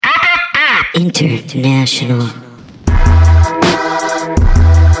International.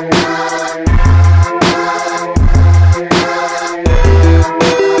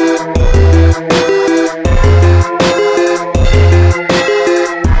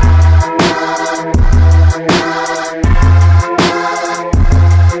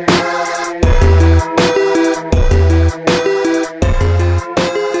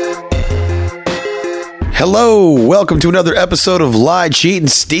 Hello, welcome to another episode of Lie, Cheat,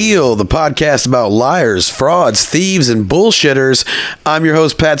 and Steal, the podcast about liars, frauds, thieves, and bullshitters. I'm your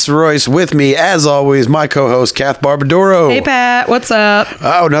host, Pat Soroyce. With me, as always, my co-host, Kath Barbadoro. Hey, Pat. What's up?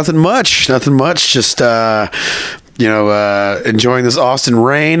 Oh, nothing much. Just, enjoying this Austin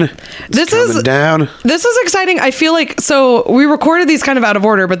rain. This is exciting. I feel like, so we recorded these kind of out of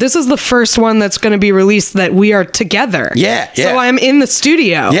order, but this is the first one that's going to be released that we are together. Yeah. So I'm in the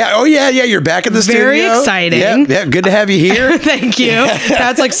studio. Yeah. Oh, yeah. You're back in the studio. Very exciting. Yeah. Good to have you here. Thank you.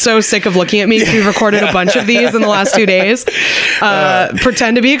 Pat's like so sick of looking at me because we've recorded a bunch of these in the last 2 days.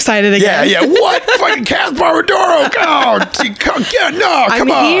 Pretend to be excited again. Yeah. What? Fucking Kath Barbadoro. Come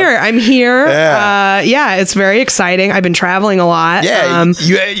on. I'm here. Yeah. It's very exciting. I've been traveling a lot. Yeah,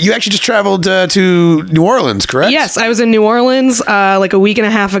 you actually just traveled to New Orleans, correct? Yes, I was in New Orleans like a week and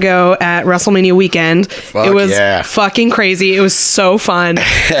a half ago at WrestleMania weekend. It was fucking crazy. It was so fun.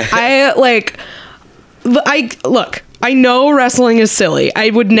 I know wrestling is silly. I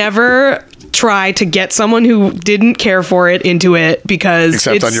would never try to get someone who didn't care for it into it because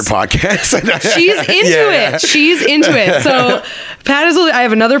except on your podcast. She's into it. So Pat I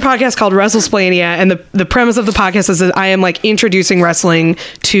have another podcast called WrestleSplania, and the premise of the podcast is that I am like introducing wrestling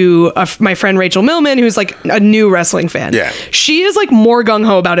to my friend Rachel Millman, who's like a new wrestling fan. Yeah. She is like more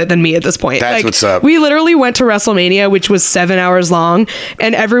gung-ho about it than me at this point. That's like, what's up. We literally went to WrestleMania, which was 7 hours long,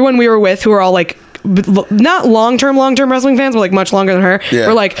 and everyone we were with who were all like not long-term wrestling fans, but like much longer than her. Yeah.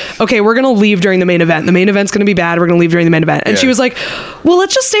 We're like, okay, we're gonna leave during the main event. The main event's gonna be bad. We're gonna leave during the main event. And she was like, well,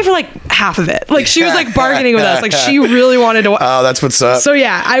 let's just stay for like half of it. Like she was like bargaining with us. Like she really wanted to. Oh, that's what's up. So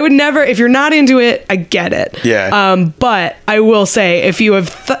yeah, I would never. If you're not into it, I get it. Yeah. But I will say, if you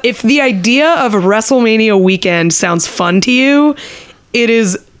have, if the idea of a WrestleMania weekend sounds fun to you, it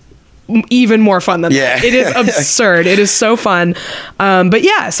is even more fun than that. It is absurd. It is so fun. But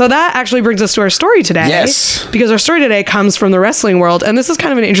yeah, so that actually brings us to our story today. Yes. Because our story today comes from the wrestling world. And this is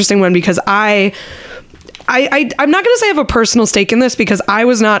kind of an interesting one because I'm not going to say I have a personal stake in this because I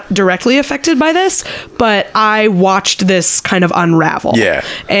was not directly affected by this, but I watched this kind of unravel. Yeah.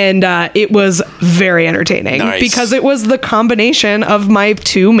 And it was very entertaining because it was the combination of my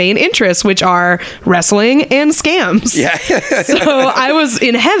two main interests, which are wrestling and scams. Yeah. So I was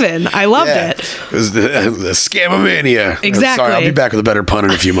in heaven. I loved it. It was the scamomania. Exactly. Sorry, I'll be back with a better pun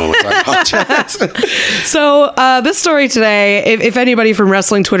in a few moments. I apologize. So this story today, if anybody from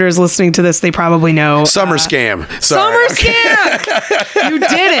wrestling Twitter is listening to this, they probably know. Summer scam. Sorry. Summer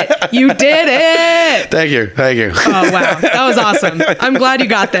scam. You did it. Thank you. Oh, wow. That was awesome. I'm glad you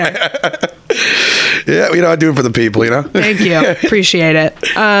got there. Yeah, I do it for the people, Thank you. Appreciate it.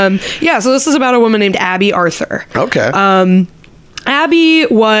 So this is about a woman named Abby Arthur. Okay. Abby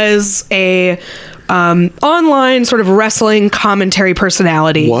was a online sort of wrestling commentary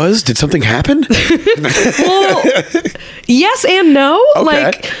personality. Did something happen? Well, yes and no. Okay.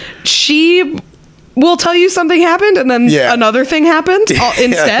 Like she will tell you something happened and then another thing happened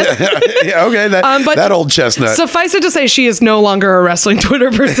instead. Okay, that old chestnut. Suffice it to say, she is no longer a wrestling Twitter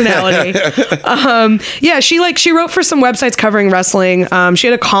personality. She wrote for some websites covering wrestling. She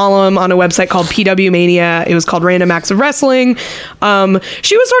had a column on a website called PW Mania. It was called Random Acts of Wrestling.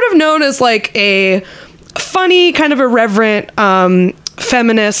 She was sort of known as like a funny, kind of irreverent,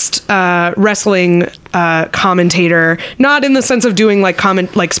 feminist wrestling commentator, not in the sense of doing like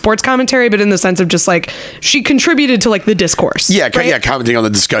sports commentary, but in the sense of just like she contributed to like the discourse. Commenting on the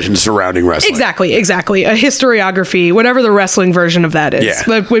discussion surrounding wrestling. Exactly. A historiography, whatever the wrestling version of that is. Yeah.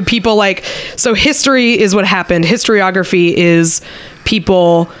 Like when people so history is what happened. Historiography is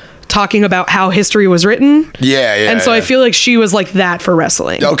people talking about how history was written. And so I feel like she was like that for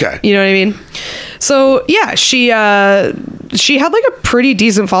wrestling. Okay. You know what I mean? So yeah, she had like a pretty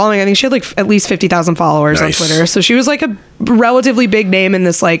decent following. I think she had like at least 50,000 followers on Twitter. So she was like a relatively big name in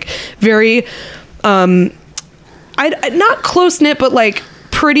this like very, not close-knit, but like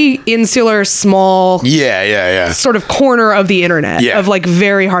pretty insular, small sort of corner of the internet of like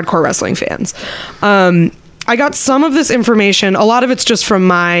very hardcore wrestling fans. I got some of this information. A lot of it's just from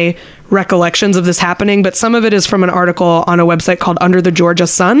my recollections of this happening, but some of it is from an article on a website called Under the Georgia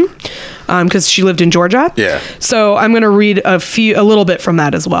Sun, because she lived in Georgia. Yeah. So I'm going to read a little bit from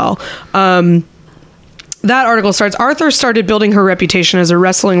that as well. that article starts, Arthur started building her reputation as a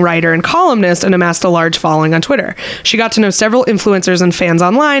wrestling writer and columnist and amassed a large following on Twitter. She got to know several influencers and fans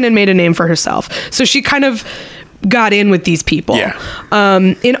online and made a name for herself. So she kind of got in with these people. Yeah.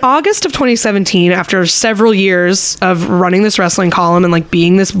 In August of 2017, after several years of running this wrestling column and like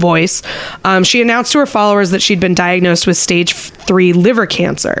being this voice, she announced to her followers that she'd been diagnosed with stage 3 liver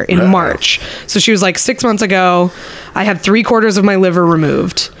cancer in March. So she was like, 6 months ago, I had 3/4 of my liver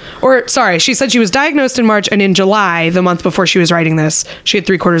removed. Or sorry, she said she was diagnosed in March, and in July, the month before she was writing this, she had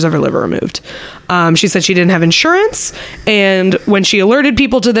 3/4 of her liver removed. She said she didn't have insurance, and when she alerted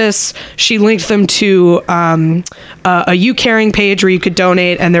people to this, she linked them to a You Caring page where you could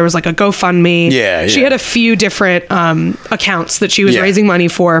donate, and there was like a GoFundMe. Yeah. She had a few different accounts that she was raising money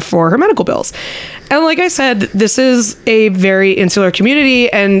for her medical bills. And like I said, this is a very insular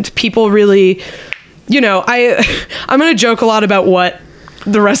community, and people really, I'm going to joke a lot about what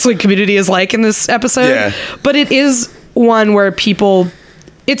the wrestling community is like in this episode, but it is one where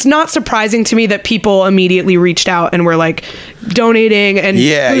it's not surprising to me that people immediately reached out and were like donating and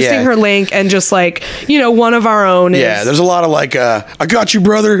boosting her link, and just like, one of our own. There's a lot of like, I got you,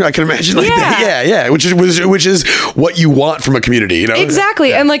 brother. I can imagine like that. Which is what you want from a community,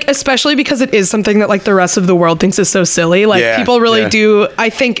 Exactly. And like, especially because it is something that like the rest of the world thinks is so silly. Like people really do. I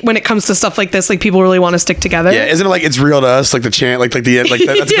think when it comes to stuff like this, like people really want to stick together. Yeah. Isn't it like, it's real to us? Like the chant, like the end, like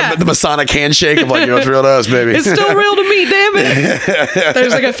that's the Masonic handshake of like, it's real to us, baby. It's still real to me, damn it.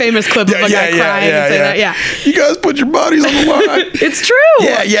 There's like a famous clip of a guy crying and saying that. Yeah. You guys put your bodies on the line. It's true.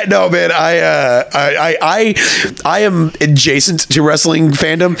 Yeah. No, man. I am adjacent to wrestling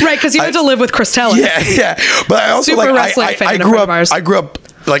fandom. Right, because you had to live with Chris Tellis. Yeah. But I also super wrestling fan. I grew up.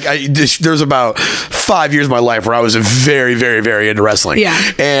 Like there's about 5 years of my life where I was very, very, very into wrestling. Yeah.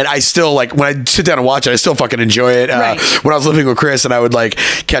 And I still like, when I sit down and watch it, I still fucking enjoy it. When I was living with Chris and I would like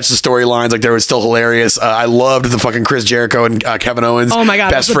catch the storylines, like they were still hilarious. I loved the fucking Chris Jericho and Kevin Owens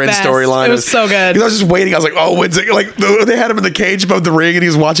best friend storyline. It was so good. I was just waiting. I was like, oh, when's it? Like they had him in the cage above the ring and he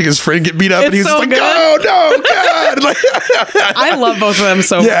was watching his friend get beat up and he was so like, oh no, God. Like, I love both of them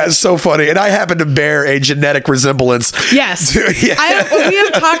so much. Yeah, it's so funny. And I happen to bear a genetic resemblance. Yes.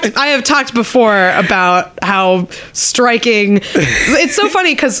 I have talked before about how striking. It's so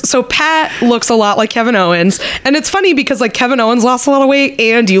funny because Pat looks a lot like Kevin Owens, and it's funny because like Kevin Owens lost a lot of weight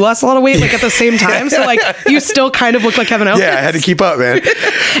and you lost a lot of weight like at the same time. So like you still kind of look like Kevin Owens. Yeah, I had to keep up, man.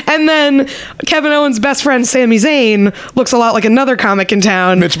 And then Kevin Owens' best friend Sami Zayn looks a lot like another comic in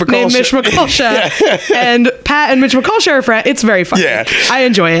town named Mitch McCulsha. And Pat and Mitch McCulsha are friends. It's very funny. Yeah, I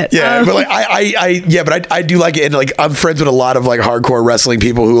enjoy it. Yeah, but like I do like it, and like I'm friends with a lot of like hardcore wrestling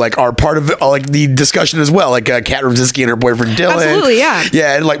people who like are part of like the discussion as well, like Kat Ramzinski and her boyfriend Dylan. Absolutely,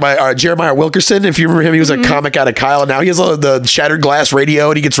 yeah. And like my Jeremiah Wilkerson, if you remember him, he was a comic out of Kyle. Now he has the Shattered Glass Radio,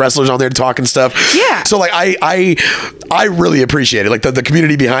 and he gets wrestlers on there talking stuff. Yeah. So like I really appreciate it. Like the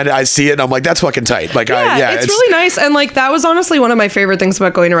community behind it, I see it, and I'm like, that's fucking tight. Like it's really nice, and like that was honestly one of my favorite things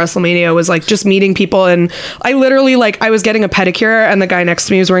about going to WrestleMania was like just meeting people. And I literally like I was getting a pedicure, and the guy next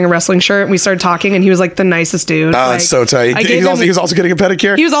to me was wearing a wrestling shirt, and we started talking, and he was like the nicest dude. Oh, that's so tight. He was also getting a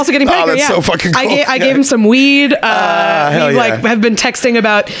pedicure. He was also getting a pedicure. Oh, that's so fucking cool. I gave him some weed. We have been texting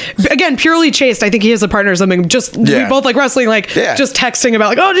about, again, purely chaste. I think he has a partner or something. Just we both like wrestling, just texting about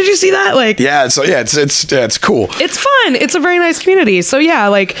like, oh, did you see that? Like, it's cool. It's fun. It's a very nice community. So yeah,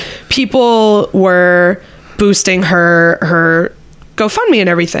 like people were boosting her GoFundMe and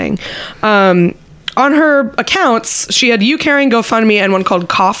everything. On her accounts, she had You Caring, GoFundMe, and one called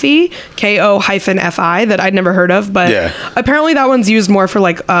Ko-fi, Ko-fi, that I'd never heard of, but apparently that one's used more for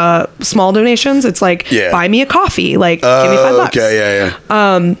like small donations. It's like, buy me a coffee, like give me $5.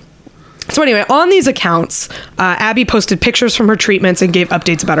 Okay, So anyway, on these accounts, Abby posted pictures from her treatments and gave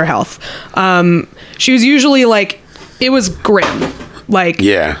updates about her health. She was usually like, it was grim. Like,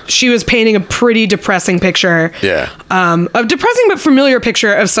 she was painting a pretty depressing picture. A depressing but familiar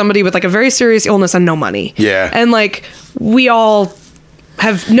picture of somebody with like a very serious illness and no money. And like, we all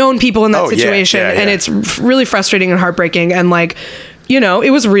have known people in that situation, and it's really frustrating and heartbreaking. And like,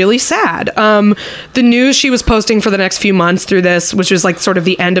 it was really sad. The news she was posting for the next few months through this, which was like sort of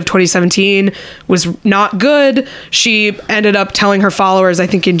the end of 2017, was not good. She ended up telling her followers, I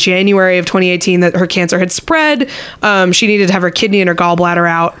think in January of 2018, that her cancer had spread. She needed to have her kidney and her gallbladder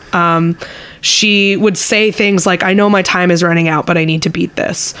out. she would say things like, I know my time is running out, but I need to beat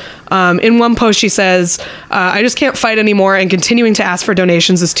this. In one post, she says, I just can't fight anymore, and continuing to ask for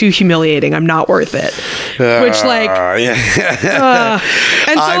donations is too humiliating. I'm not worth it. Which, like, and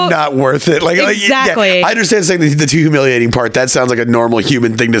so, I'm not worth it. Like, exactly. Yeah, I understand saying the too humiliating part. That sounds like a normal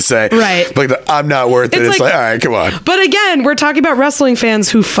human thing to say. Right. But I'm not worth it. It's like, all right, come on. But again, we're talking about wrestling fans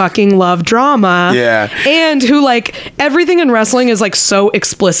who fucking love drama. Yeah. And who, like, everything in wrestling is, like, so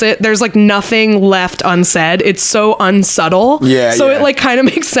explicit. There's, like, nothing left unsaid. It's so unsubtle. Yeah. So it, like, kind of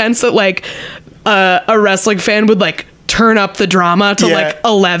makes sense that, like, a wrestling fan would, like, turn up the drama to like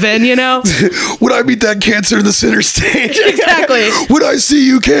 11, you know? When I meet that cancer in the center stage. Exactly. When I see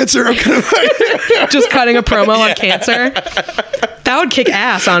you, cancer, I'm kind of like just cutting a promo on cancer. That would kick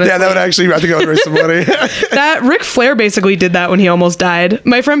ass, honestly. Yeah, that would actually, I think I would raise some money. That Ric Flair basically did that when he almost died.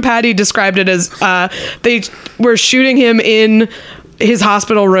 My friend Patty described it as they were shooting him in his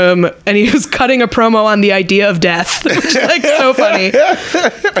hospital room and he was cutting a promo on the idea of death, which is like so funny.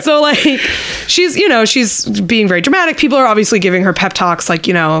 So like she's being very dramatic. People are obviously giving her pep talks like,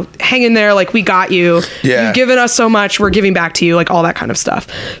 you know, hang in there, like we got you. Yeah. You've given us so much, we're giving back to you, like all that kind of stuff.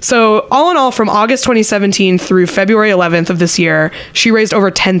 So all in all, from August 2017 through February 11th of this year, she raised over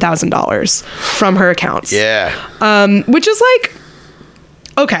 $10,000 from her accounts. Yeah. Which is like,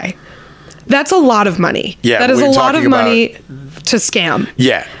 okay, that's a lot of money. Yeah. That is a lot of money to scam.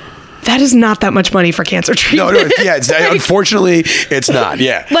 Yeah. That is not that much money for cancer treatment. No, it's unfortunately, it's not.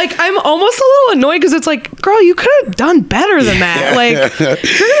 Yeah. Like, I'm almost a little annoyed because it's like, girl, you could have done better than that. Like, if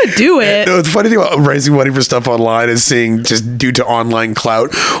you're going to do it. No, the funny thing about raising money for stuff online is seeing, just due to online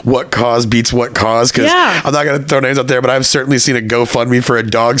clout, what cause beats what cause. Because I'm not going to throw names out there, but I've certainly seen a GoFundMe for a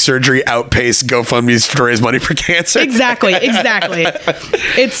dog surgery outpace GoFundMes to raise money for cancer. Exactly.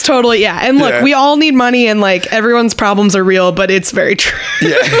 It's totally, yeah. And look, we all need money and like everyone's problems are real, but it's very true.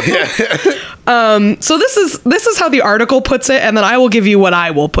 Yeah. So this is how the article puts it, and then I will give you what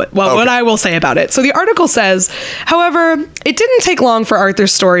I will what I will say about it. So the article says, however, it didn't take long for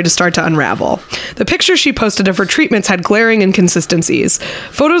Arthur's story to start to unravel. The pictures she posted of her treatments had glaring inconsistencies.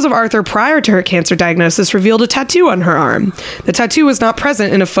 Photos of Arthur prior to her cancer diagnosis revealed a tattoo on her arm. The tattoo was not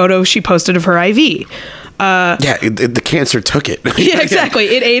present in a photo she posted of her IV. The cancer took it. Yeah, exactly.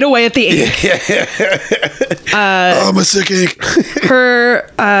 It ate away at the ink. I'm a sick ink.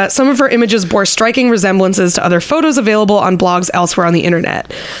 Some of her images bore striking resemblances to other photos available on blogs elsewhere on the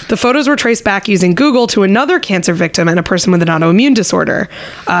internet. The photos were traced back using Google to another cancer victim and a person with an autoimmune disorder.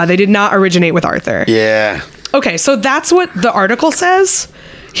 They did not originate with Arthur. Yeah. Okay, so that's what the article says.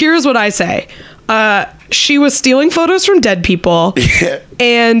 Here's what I say. She was stealing photos from dead people.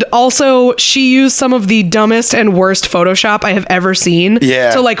 And also she used some of the dumbest and worst Photoshop I have ever seen.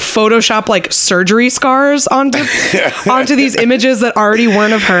 Yeah. To like Photoshop like surgery scars onto these images that already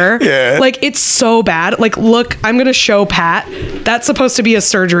weren't of her. Yeah. Like it's so bad. Like, look, I'm going to show Pat. That's supposed to be a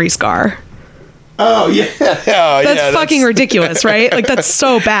surgery scar. Oh, yeah. That's fucking ridiculous, right? Like that's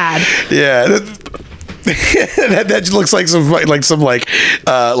so bad. Yeah. That looks like some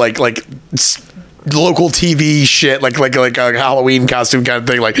local TV shit, like a Halloween costume kind of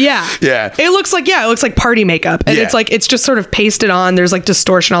thing. Like, yeah. It looks like party makeup, and it's just sort of pasted on. There's like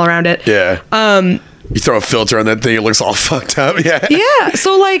distortion all around it. Yeah. You throw a filter on that thing, it looks all fucked up. Yeah. Yeah.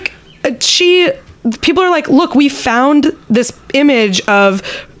 So like, people are like, look, we found this image of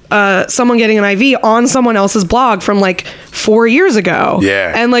someone getting an IV on someone else's blog from like 4 years ago.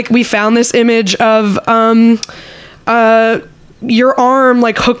 Yeah. And like we found this image of your arm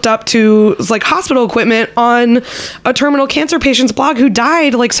like hooked up to like hospital equipment on a terminal cancer patient's blog who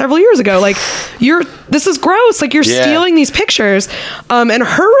died like several years ago. Like this is gross. Like you're stealing these pictures. And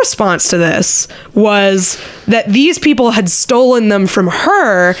her response to this was that these people had stolen them from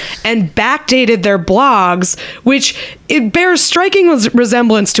her and backdated their blogs, which it bears striking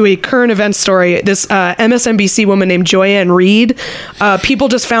resemblance to a current event story. This MSNBC woman named Joyanne Reed, people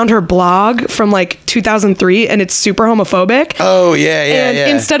just found her blog from like 2003 and it's super homophobic. Oh, yeah.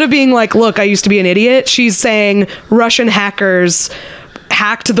 And instead of being like, look, I used to be an idiot, she's saying Russian hackers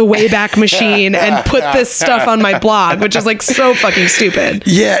hacked the Wayback Machine and put this stuff on my blog, which is like so fucking stupid.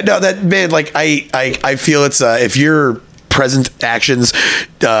 Yeah, no, that man, like I feel it's if your present actions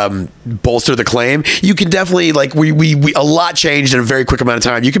bolster the claim, you can definitely like we a lot changed in a very quick amount of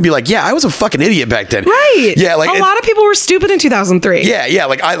time. You can be like, yeah, I was a fucking idiot back then. Right. Yeah, like a lot of people were stupid in 2003. Yeah,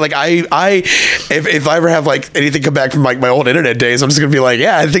 like I if I ever have like anything come back from like my old internet days, I'm just gonna be like,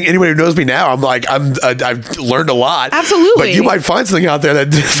 yeah, I think anybody who knows me now, I've learned a lot. Absolutely. But you might find something out there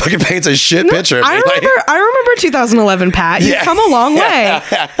that fucking paints a shit picture. I remember 2011, Pat. You've come a long way.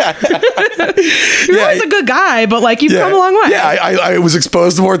 You're always a good guy, but like you've come a long way. Yeah, I was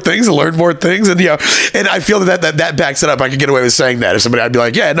exposed to more things and learned more things, and and I feel that backs it up. I could get away with saying that if somebody, I'd be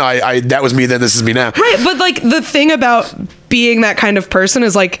like, yeah, no, I that was me then, this is me now. Right, but like the thing about being that kind of person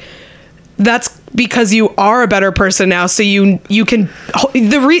is like that's because you are a better person now, so you can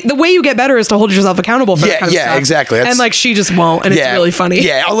the way you get better is to hold yourself accountable for that kind of stuff. Exactly. And like she just won't, and it's really funny.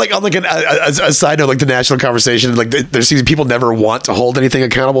 Yeah, on like a side note, like the national conversation, like there seems people never want to hold anything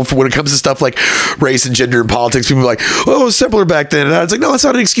accountable for when it comes to stuff like race and gender and politics. People are like, oh, it was simpler back then, and I was like, no, that's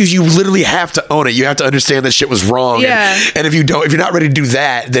not an excuse. You literally have to own it. You have to understand that shit was wrong. Yeah. And if you're not ready to do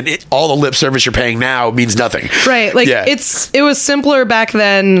that, then all the lip service you're paying now means nothing. Right. Like it was simpler back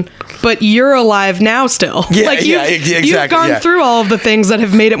then, but you're alive now still. Yeah, like exactly. You've gone through all of the things that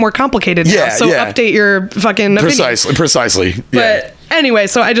have made it more complicated now. So update your fucking opinion. Precisely. But anyway,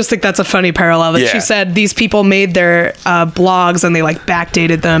 so I just think that's a funny parallel that she said these people made their blogs and they like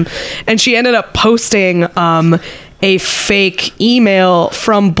backdated them. And she ended up posting a fake email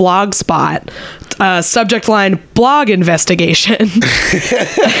from Blogspot. Subject line blog investigation,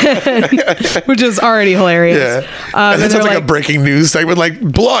 which is already hilarious. Yeah. That sounds like a breaking news segment, like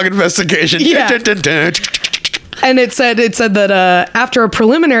blog investigation. Yeah. And it said that after a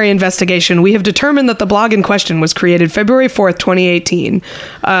preliminary investigation, we have determined that the blog in question was created February 4th, 2018.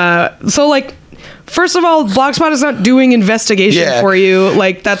 So like, first of all, Blogspot is not doing investigation for you.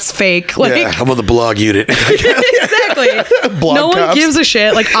 Like, that's fake. Like, I'm on the blog unit. Exactly. No one gives a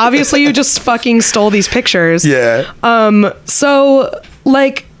shit. Like, obviously, you just fucking stole these pictures. Yeah. So,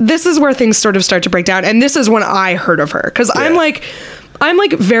 like, this is where things sort of start to break down. And this is when I heard of her. Because I'm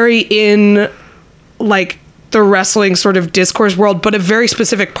very in, like, the wrestling sort of discourse world, but a very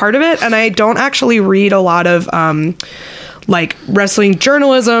specific part of it. And I don't actually read a lot of, like, wrestling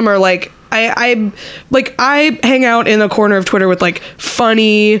journalism or, like, I hang out in a corner of Twitter with like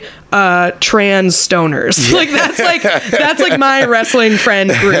funny trans stoners. Like that's like my wrestling friend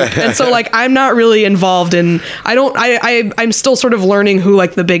group. And so like I'm not really involved in I'm still sort of learning who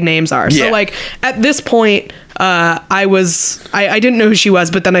like the big names are. So like at this point I didn't know who she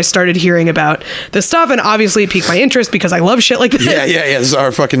was, but then I started hearing about this stuff, and obviously it piqued my interest because I love shit like this. Yeah. This is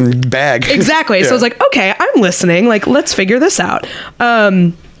our fucking bag. Exactly. So I was like, okay, I'm listening. Like, let's figure this out.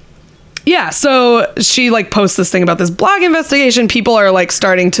 Yeah, so she like posts this thing about this blog investigation. People are like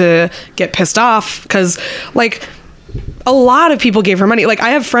starting to get pissed off because like a lot of people gave her money. Like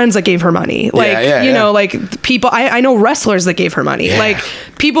I have friends that gave her money. Like, you know, like people, I know wrestlers that gave her money. Yeah. Like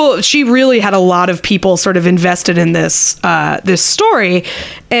people, she really had a lot of people sort of invested in this, this story.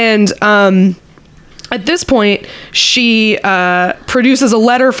 And, at this point, she produces a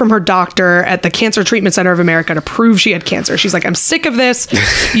letter from her doctor at the Cancer Treatment Center of America to prove she had cancer. She's like, I'm sick of this.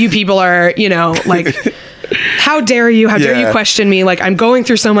 You people are, you know, like, how dare you? How dare you question me? Like, I'm going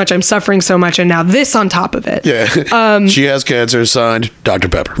through so much. I'm suffering so much. And now this on top of it. Yeah. She has cancer, signed Dr.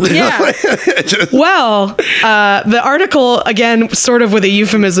 Pepper. Yeah. Well, the article, again, sort of with a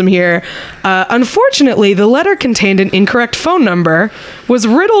euphemism here. Unfortunately, the letter contained an incorrect phone number, was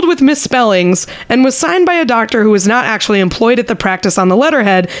riddled with misspellings, and was signed by a doctor who was not actually employed at the practice on the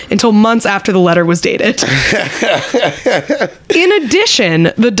letterhead until months after the letter was dated. In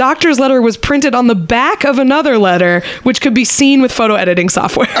addition, the doctor's letter was printed on the back of another letter, which could be seen with photo editing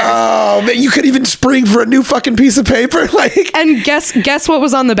software. Oh, man, you could even spring for a new fucking piece of paper. Like, and guess what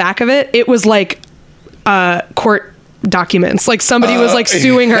was on the back of it? It was like court documents. Like somebody was like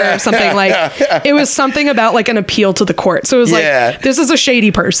suing her or something. Like it was something about like an appeal to the court. So it was like, this is a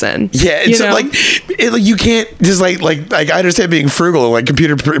shady person. Yeah, it's like you can't just like I understand being frugal and like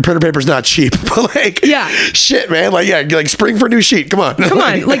printer paper's not cheap, but like shit, man. Like spring for a new sheet. Come on.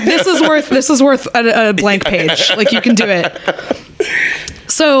 Like this is worth a blank page. Like you can do it.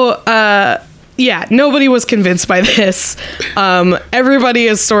 So yeah, nobody was convinced by this. Everybody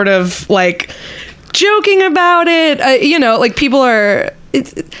is sort of like joking about it. You know, like people are,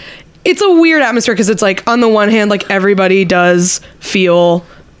 it's a weird atmosphere because it's like on the one hand, like everybody does feel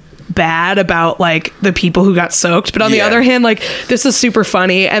bad about like the people who got soaked, but on the other hand, like this is super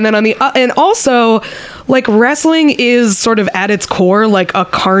funny. And then on the and also like wrestling is sort of at its core like a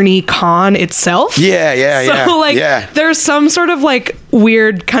carny con itself. So there's some sort of like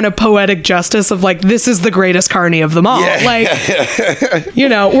weird kind of poetic justice of like this is the greatest carny of them all. Like you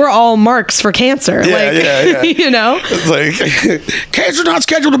know, we're all marks for cancer. You know, it's like cancer not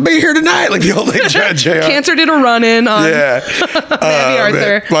scheduled to be here tonight. Like the old like JR. Cancer did a run in on Andy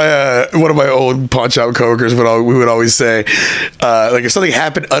Arthur. One of my old pawn shop coworkers we would always say like if something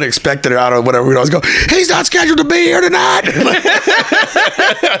happened unexpected or out of whatever, we'd always go, hey, he's not scheduled to be here tonight.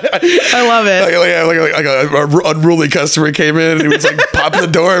 I love it. Like a unruly customer came in and he was like popping the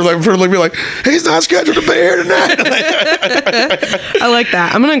door, like be like, he's not scheduled to be here tonight. I like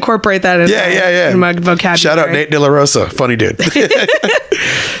that. I'm gonna incorporate that in my vocabulary. Shout out Nate De La Rosa, funny dude.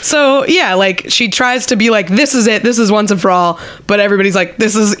 So yeah, like she tries to be like, this is it, this is once and for all, but everybody's like,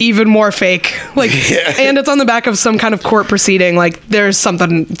 this is even more fake. Like, and it's on the back of some kind of court proceeding. Like, there's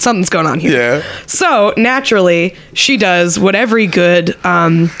something's going on here. Yeah. So naturally, she does what every good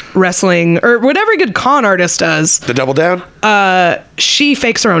wrestling or what every good con artist does. The double down. She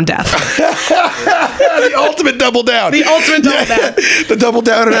fakes her own death. The ultimate double down. The ultimate double down. The double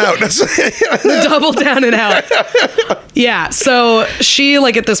down and out. The double down and out. Yeah. So she,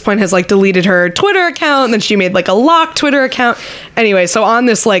 like, at this point has like deleted her Twitter account, and then she made like a locked Twitter account. Anyway, so on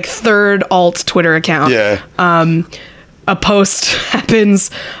this like third alt Twitter account, a post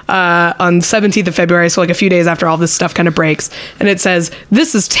happens on 17th of February, so like a few days after all this stuff kind of breaks, and it says,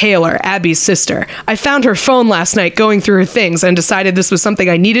 "This is Taylor, Abby's sister. I found her phone last night going through her things and decided this was something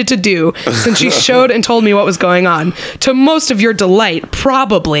I needed to do since she showed and told me what was going on. To most of your delight,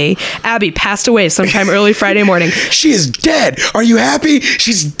 probably, Abby passed away sometime early Friday morning." She is dead. Are you happy?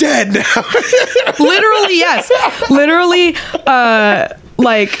 She's dead now. Literally, yes. Literally,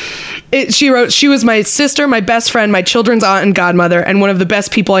 she wrote, "She was my sister, my best friend, my children's aunt and godmother, and one of the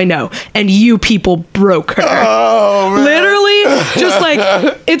best people I know. And you people broke her." Oh, man. Literally, just like,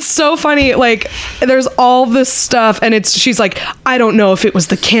 it's so funny. Like, there's all this stuff, and she's like, "I don't know if it was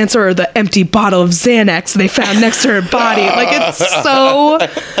the cancer or the empty bottle of Xanax they found next to her body." Like, it's so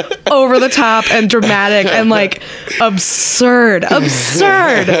over the top and dramatic and like absurd.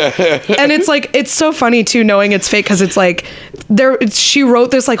 And it's like, it's so funny too, knowing it's fake, because it's like, she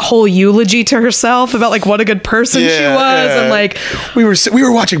wrote this like whole eulogy to herself about like what a good person she was, and like we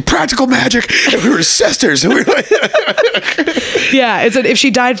were watching Practical Magic and we were sisters, and we were like it's if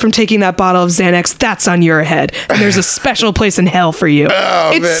she died from taking that bottle of Xanax, that's on your head, and there's a special place in hell for you.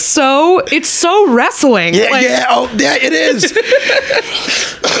 It's so wrestling. It is.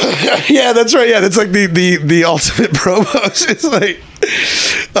 Yeah, that's right. Yeah, that's like the ultimate promos. It's like,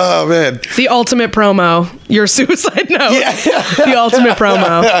 oh man, the ultimate promo, your suicide note. The ultimate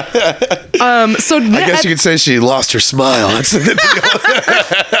promo. So I guess you could say she lost her smile.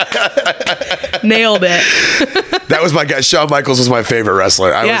 Nailed it. That was my guy. Shawn Michaels was my favorite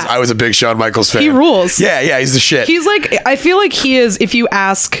wrestler. I was a big Shawn Michaels fan. He rules. Yeah, he's the shit. He's like, I feel like he is, if you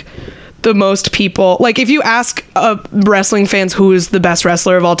ask the most people, like if you ask wrestling fans who is the best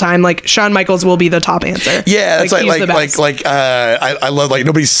wrestler of all time, like Shawn Michaels will be the top answer. Yeah, it's I love, like,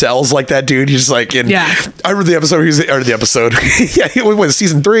 nobody sells like that dude. He's just like I remember the episode. He was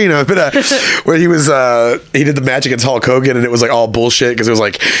season 3 now, but where he was he did the match against Hulk Hogan, and it was like all bullshit because it was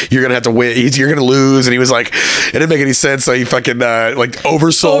like, you're gonna have to win, you're gonna lose, and he was like, it didn't make any sense, so he fucking like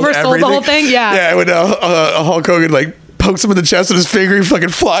oversold everything. The whole thing. When Hulk Hogan like pokes him in the chest with his finger, he fucking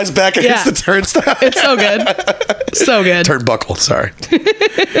flies back and hits the turnstile. It's so good. So good. Turnbuckle, sorry.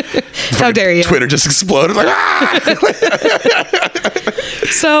 How dare you. Twitter just exploded. Like,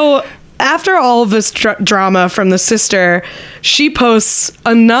 So after all of this drama from the sister, she posts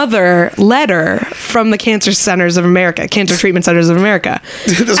another letter from the Cancer Treatment Centers of America.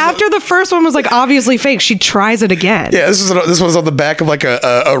 After the first one was like obviously fake, she tries it again. Yeah, this was on the back of like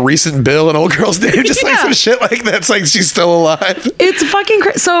a recent bill, an old girl's name, just like some shit like that. It's like she's still alive. It's fucking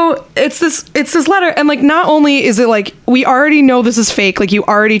crazy. So it's this letter, and like, not only is it like, we already know this is fake, like you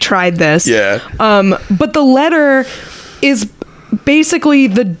already tried this. Yeah. But the letter is basically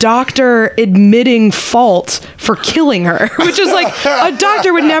the doctor admitting fault for killing her, which is like a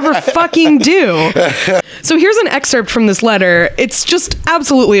doctor would never fucking do. So here's an excerpt from this letter. It's just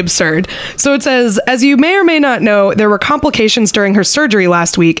absolutely absurd. So it says, "As you may or may not know, there were complications during her surgery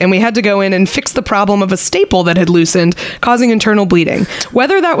last week, and we had to go in and fix the problem of a staple that had loosened, causing internal bleeding.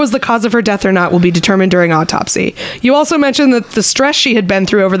 Whether that was the cause of her death or not will be determined during autopsy. You also mentioned that the stress she had been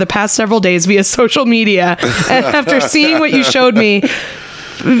through over the past several days via social media, and after seeing what you showed me,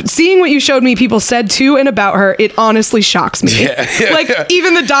 people said to and about her, it honestly shocks me." Like,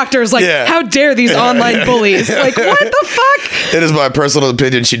 even the doctor's like, how dare these online bullies? Like, what the fuck? It is my personal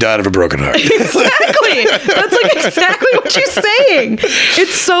opinion, she died of a broken heart. Exactly. That's like exactly what she's saying.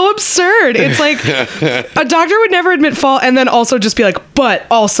 It's so absurd. It's like, a doctor would never admit fault and then also just be like, but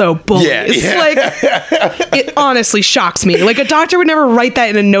also bullies. Like, it honestly shocks me. Like, a doctor would never write that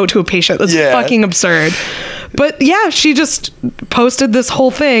in a note to a patient. That's fucking absurd. But yeah, she just posted this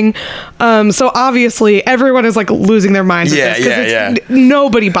whole thing. So obviously everyone is like losing their minds at this, because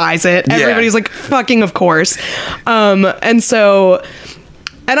nobody buys it. Everybody's like, fucking of course. And so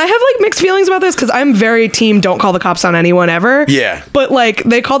and I have like mixed feelings about this because I'm very team don't call the cops on anyone ever. Yeah. But like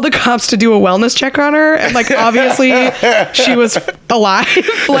they called the cops to do a wellness check on her, and like obviously she was alive.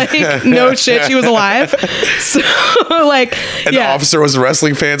 Like no shit, she was alive. So like, and the officer was a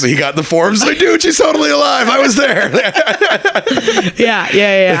wrestling fan, so he got the forms like, dude, she's totally alive. I was there. Yeah.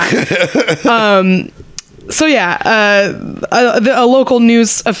 So yeah, a local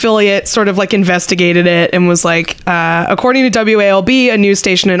news affiliate sort of like investigated it and was like, according to WALB, a news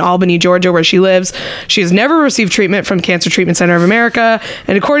station in Albany, Georgia, where she lives, she has never received treatment from Cancer Treatment Center of America,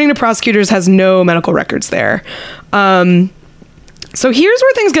 and according to prosecutors, has no medical records there. So here's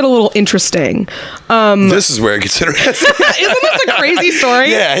where things get a little interesting. This is where it gets interesting. Isn't this a crazy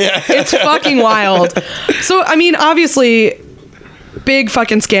story? Yeah. It's fucking wild. So, I mean, obviously, big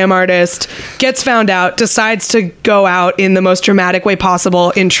fucking scam artist, gets found out, decides to go out in the most dramatic way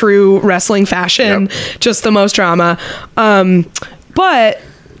possible in true wrestling fashion, just the most drama. But,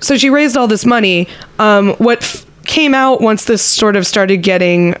 so she raised all this money. What came out once this sort of started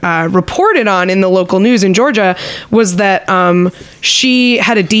getting reported on in the local news in Georgia was that she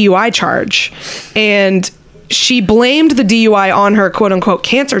had a DUI charge, and she blamed the DUI on her quote unquote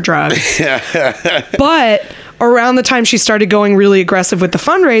cancer drugs. But around the time she started going really aggressive with the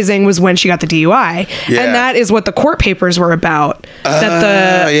fundraising was when she got the DUI. Yeah. And that is what the court papers were about,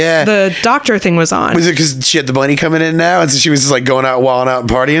 that the doctor thing was on. Was it because she had the money coming in now, and so she was just like going out, wilding out, and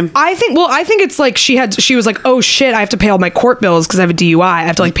partying? I think it's like she was like, oh shit, I have to pay all my court bills because I have a DUI. I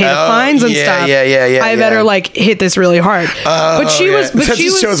have to like pay the fines and stuff. Yeah. I better like hit this really hard. But she was. That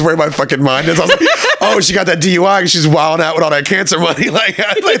just shows where my fucking mind is. I was like, oh, she got that DUI and she's wilding out with all that cancer money. Like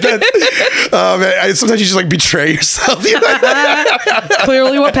that. Oh man, sometimes you just like betray yourself. You know?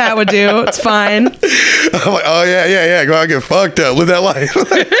 Clearly, what Pat would do. It's fine. I'm like, oh yeah. Go out and get fucked up. Live that life.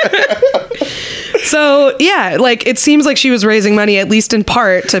 So yeah, like it seems like she was raising money at least in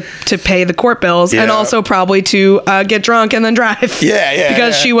part to pay the court bills, and also probably to get drunk and then drive. Yeah.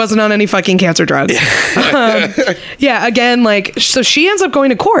 Because she wasn't on any fucking cancer drugs. Again, like so she ends up going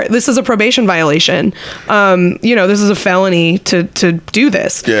to court. This is a probation violation. This is a felony to do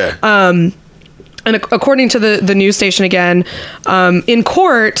this. Yeah. And according to the news station again, in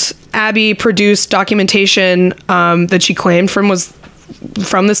court, Abby produced documentation that she claimed from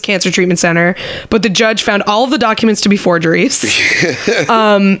this cancer treatment center, but the judge found all of the documents to be forgeries.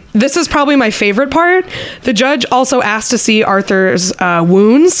 This is probably my favorite part. The judge also asked to see Arthur's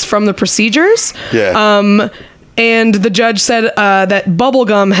wounds from the procedures. Yeah. And the judge said that bubble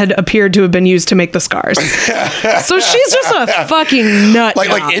gum had appeared to have been used to make the scars. So she's just a fucking nut.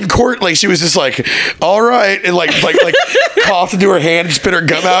 Like in court, like she was just like, all right, and like coughed into her hand and spit her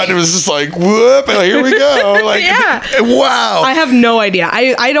gum out, and it was just like, whoop, and like, here we go. Like, yeah. Wow. I have no idea.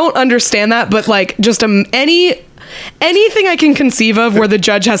 I don't understand that, but like just anything I can conceive of where the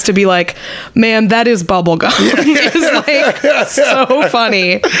judge has to be like, "Ma'am, that is bubble gum," is like so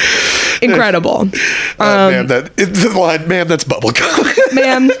funny, incredible. Ma'am, the line, "Ma'am, that's bubble gum."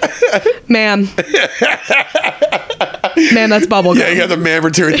 ma'am, that's bubble gum. Yeah, you got the ma'am for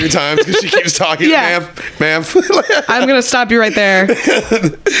 2 or 3 times because she keeps talking. Yeah. Ma'am. I'm gonna stop you right there.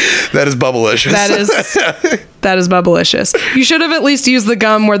 That is bubblicious. That is bubblicious. You should have at least used the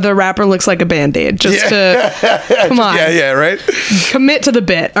gum where the wrapper looks like a Band-Aid. Come on. Yeah, right? Commit to the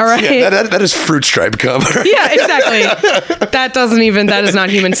bit, all right? Yeah, that is fruit stripe gum. Right? Yeah, exactly. That is not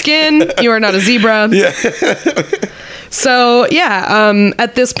human skin. You are not a zebra. Yeah. So,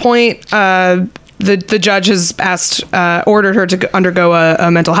 at this point, the judge has ordered her to undergo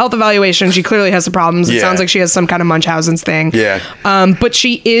a mental health evaluation. She clearly has some problems. It sounds like she has some kind of Munchausen's thing. Yeah. But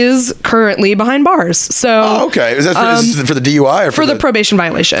she is currently behind bars. So, okay. Is that for the DUI or for the probation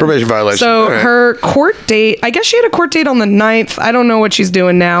violation? Probation violation. So her court date, I guess she had a court date on the 9th. I don't know what she's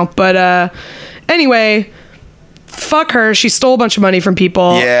doing now. But anyway, fuck her. She stole a bunch of money from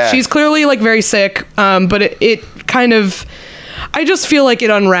people. Yeah. She's clearly like very sick. But it kind of, I just feel like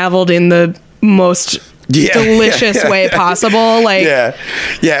it unraveled in the most delicious way possible. Like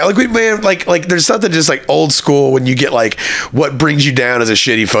like there's something just like old school when you get like what brings you down as a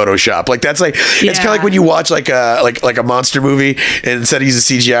shitty Photoshop. Like that's like it's kind of like when you watch like a monster movie and instead of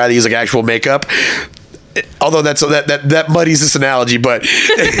using CGI they use like actual makeup. Although that muddies this analogy, but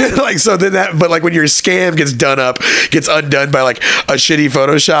but like when your scam gets undone by like a shitty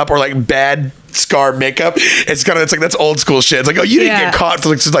Photoshop or like bad scar makeup, it's like that's old school shit. It's like, oh, you didn't get caught for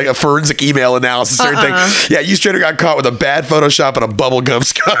like a forensic email analysis or anything. Yeah, you straight up got caught with a bad Photoshop and a bubblegum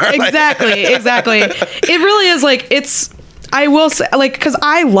scar. Exactly. It really is like I will say, like, because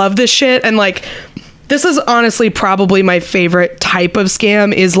I love this shit and like this is honestly probably my favorite type of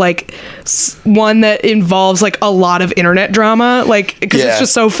scam, is like one that involves like a lot of internet drama, like because it's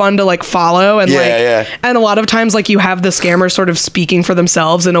just so fun to like follow, and and a lot of times like you have the scammer sort of speaking for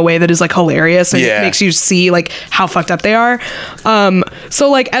themselves in a way that is like hilarious, and it makes you see like how fucked up they are.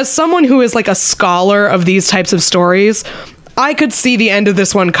 So like as someone who is like a scholar of these types of stories, I could see the end of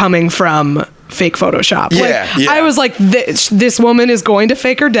this one coming from fake Photoshop. I was like, this woman is going to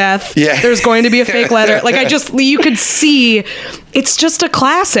fake her death. There's going to be a fake letter. Like you could see, it's just a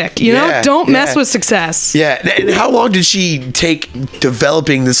classic, you know? Don't mess with success. And how long did she take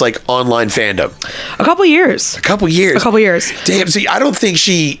developing this like online fandom? A couple years. Damn. See, I don't think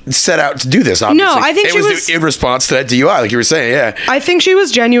she set out to do this, obviously. No, I think she was in response to that DUI, like you were saying. I think she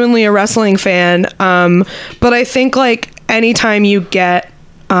was genuinely a wrestling fan. But I think like anytime you get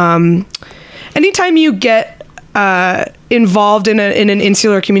involved in an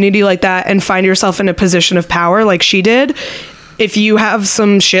insular community like that and find yourself in a position of power like she did, if you have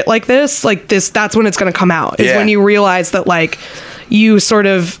some shit like this, that's when it's going to come out, is when you realize that like you sort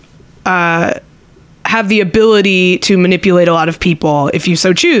of have the ability to manipulate a lot of people if you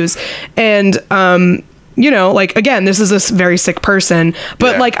so choose. And you know, like again, this is a very sick person,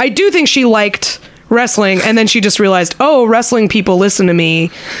 but like I do think she liked wrestling, and then she just realized, oh, wrestling people listen to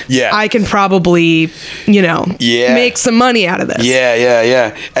me. I can probably, you know, make some money out of this.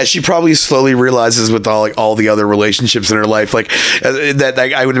 As she probably slowly realizes with all the other relationships in her life, like that,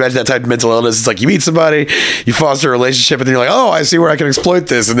 I would imagine that type of mental illness. It's like you meet somebody, you foster a relationship, and then you're like, oh, I see where I can exploit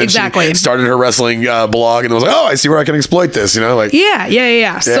this. And then she started her wrestling blog, and was like, oh, I see where I can exploit this. You know, like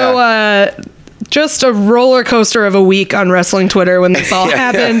So just a roller coaster of a week on wrestling Twitter when this all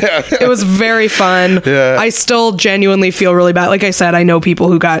happened. It was very fun. I still genuinely feel really bad. Like I said, I know people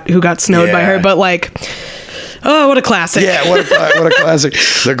who got snowed by her, but like, oh, what a classic. What a classic.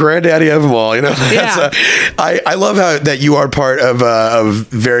 The granddaddy of them all, you know? I love how that you are part of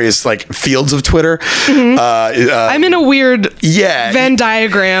various like fields of Twitter. I'm in a weird Venn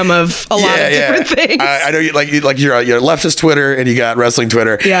diagram of a lot of different things. I know you're leftist Twitter, and you got wrestling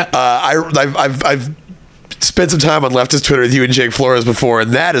Twitter. I've spent some time on leftist Twitter with you and Jake Flores before,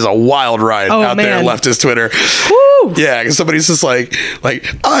 and that is a wild ride out there on leftist Twitter. Woo! Because somebody's just like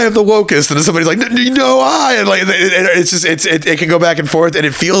I am the wokest, and then somebody's like, no, I, and like it's just it can go back and forth, and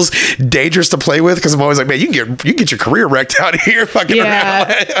it feels dangerous to play with, because I'm always like, man, you can get your career wrecked out here fucking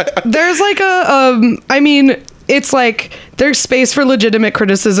around. There's like I mean, it's like there's space for legitimate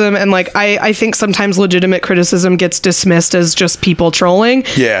criticism, and like I think sometimes legitimate criticism gets dismissed as just people trolling.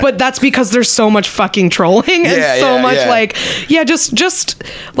 But that's because there's so much fucking trolling and so much like just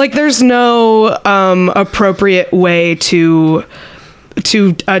like there's no appropriate way to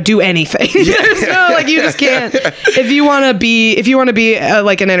do anything. There's no like, you just can't, if you want to be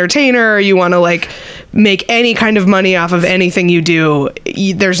like an entertainer, or you want to like make any kind of money off of anything you do,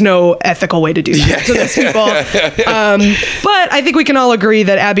 there's no ethical way to do that to those people. But I think we can all agree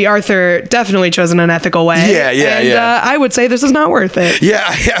that Abby Arthur definitely chose an unethical way. I would say this is not worth it. You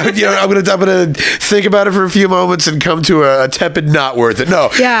know, I'm gonna think about it for a few moments and come to a tepid not worth it. No,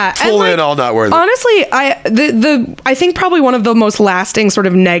 full in all not worth it. Honestly, I think probably one of the most lasting sort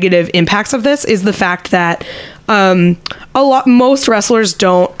of negative impacts of this is the fact that most wrestlers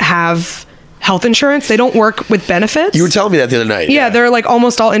don't have health insurance. They don't work with benefits. You were telling me that the other night. They're like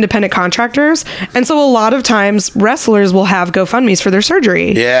almost all independent contractors. And so a lot of times wrestlers will have GoFundMes for their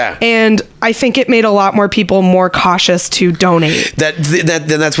surgery. And I think it made a lot more people more cautious to donate.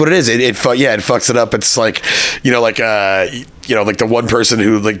 That's what it is. It fucks it up. It's like, like the one person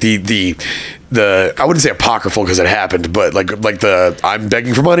who like the I wouldn't say apocryphal because it happened, but like the I'm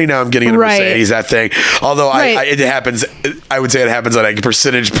begging for money, now I'm getting a Mercedes, that thing. Although it happens, I would say it happens at a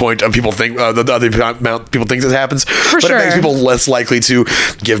percentage point of people think the other amount people think this happens. But it makes people less likely to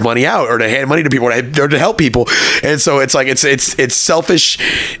give money out or to hand money to people or to help people. And so it's like it's selfish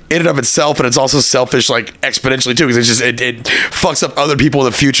in and of itself, and it's also selfish like exponentially too, because it's just it fucks up other people in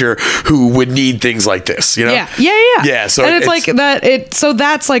the future who would need things like this. You know? Yeah. So and it's like that. So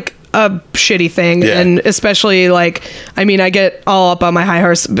that's like a shitty thing. And especially like, I mean, I get all up on my high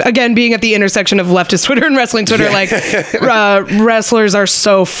horse again, being at the intersection of leftist Twitter and wrestling Twitter. Like wrestlers are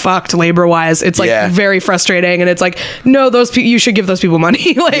so fucked labor wise. It's like very frustrating, and it's like, no, those you should give those people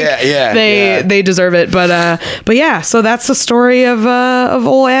money. Like they deserve it. But yeah, so that's the story of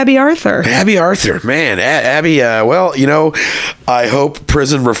old Abby Arthur. Abby Arthur, man. Abby, well, I hope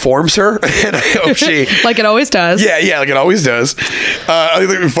prison reforms her, and I hope she like it always does. Like it always does. I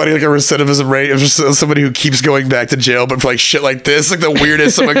think it'd be funny. like a recidivism rate of just somebody who keeps going back to jail, but for like shit like this, like the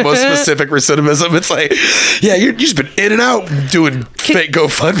weirdest, like most specific recidivism. It's like, yeah, you've just been in and out doing fake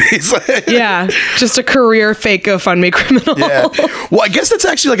GoFundMes. Yeah, just a career fake GoFundMe criminal. Yeah. Well, I guess that's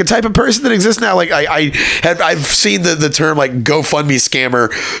actually like a type of person that exists now. Like I've seen the term like GoFundMe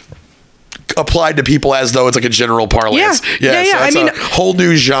scammer applied to people as though it's like a general parlance. Yeah. So that's a whole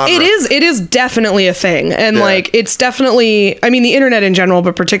new genre. It is definitely a thing. And like, it's definitely, I mean, the internet in general,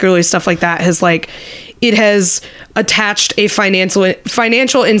 but particularly stuff like that has like, it has attached a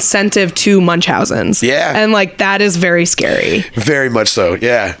financial incentive to Munchausen's. Yeah. And like, that is very scary. Very much so.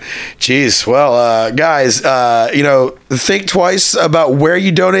 Yeah. Jeez. Well, guys, think twice about where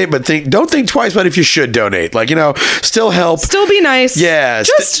you donate, but don't think twice about if you should donate. Like, still help. Still be nice. Yeah.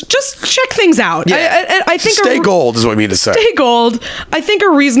 Just check things out. Yeah. I think stay gold is what I mean to say. Stay gold. I think a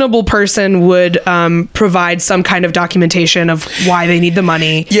reasonable person would provide some kind of documentation of why they need the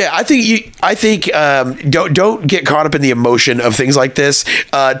money. Yeah, I think don't get caught up in the emotion of things like this.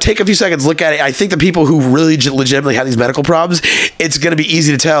 Take a few seconds, look at it. I think the people who really legitimately have these medical problems, it's going to be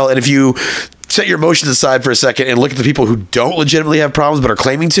easy to tell. And if you set your emotions aside for a second and look at the people who don't legitimately have problems but are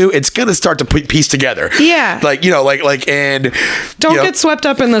claiming to, it's going to start to piece together. Yeah. And don't get swept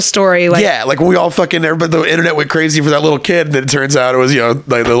up in the story. Like when we all everybody, the internet went crazy for that little kid, and then it turns out it was,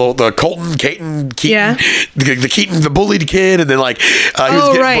 like the Colton, Keaton, the Keaton, the bullied kid, and then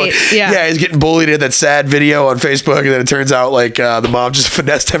he's getting bullied in that sad video on Facebook, and then it turns out like the mom just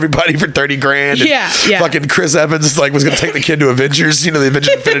finessed everybody for $30,000. And fucking Chris Evans was going to take the kid to Avengers, the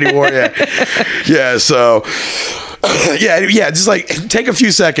Avengers Infinity War. Yeah. So just like take a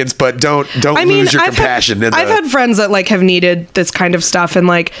few seconds, but don't lose your compassion. I've had friends that like have needed this kind of stuff, and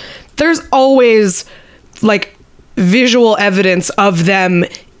like there's always like visual evidence of them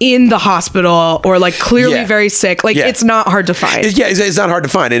in the hospital or like clearly very sick. Like it's not hard to find. It's not hard to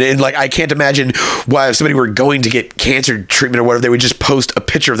find. And like, I can't imagine why if somebody were going to get cancer treatment or whatever, they would just post a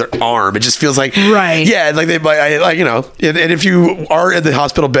picture of their arm. It just feels like, right. Yeah. Like and if you are in the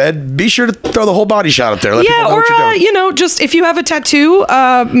hospital bed, be sure to throw the whole body shot up there. Let people know what you're doing. Just if you have a tattoo,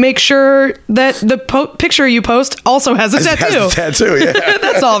 make sure that the picture you post also has a tattoo. Has a tattoo, yeah.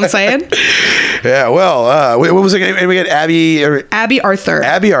 That's all I'm saying. Yeah. Well, what was it? And we got Abby Arthur.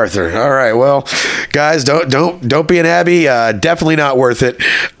 Abby Arthur. All right. Well, guys, don't be an Abby. Definitely not worth it.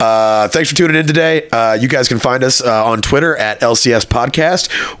 Thanks for tuning in today. You guys can find us on Twitter at LCS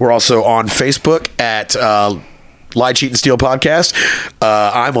Podcast. We're also on Facebook at Lie, Cheat, and Steal Podcast.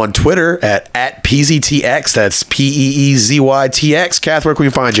 I'm on Twitter at PZTX. That's PEEZYTX. Kath, where can we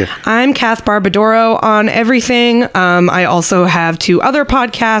find you? I'm Kath Barbadoro on everything. I also have 2 other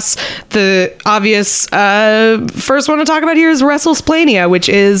podcasts. The obvious first one to talk about here is WrestleSplania, which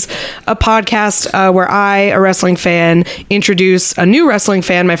is a podcast where I, a wrestling fan, introduce a new wrestling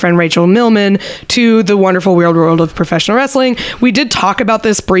fan, my friend Rachel Millman, to the wonderful weird world of professional wrestling. We did talk about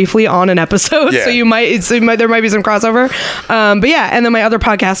this briefly on an episode, so there might be some crossover. But yeah, and then my other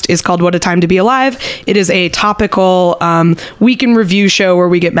podcast is called What a Time to Be Alive. It is a topical week in review show where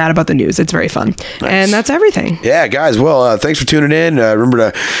we get mad about the news. It's very fun. Nice. And that's everything. Yeah, guys. Well, thanks for tuning in.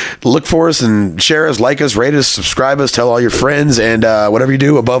 Remember to look for us and share us, like us, rate us, subscribe us, tell all your friends, and whatever you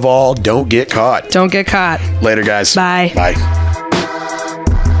do, above all, don't get caught. Don't get caught. Later, guys. Bye. Bye.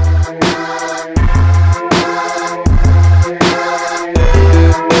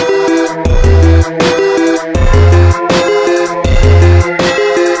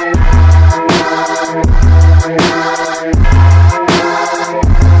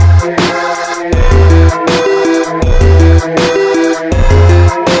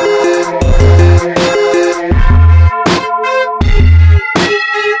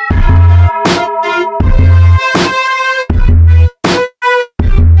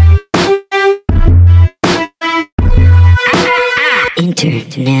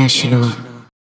 International.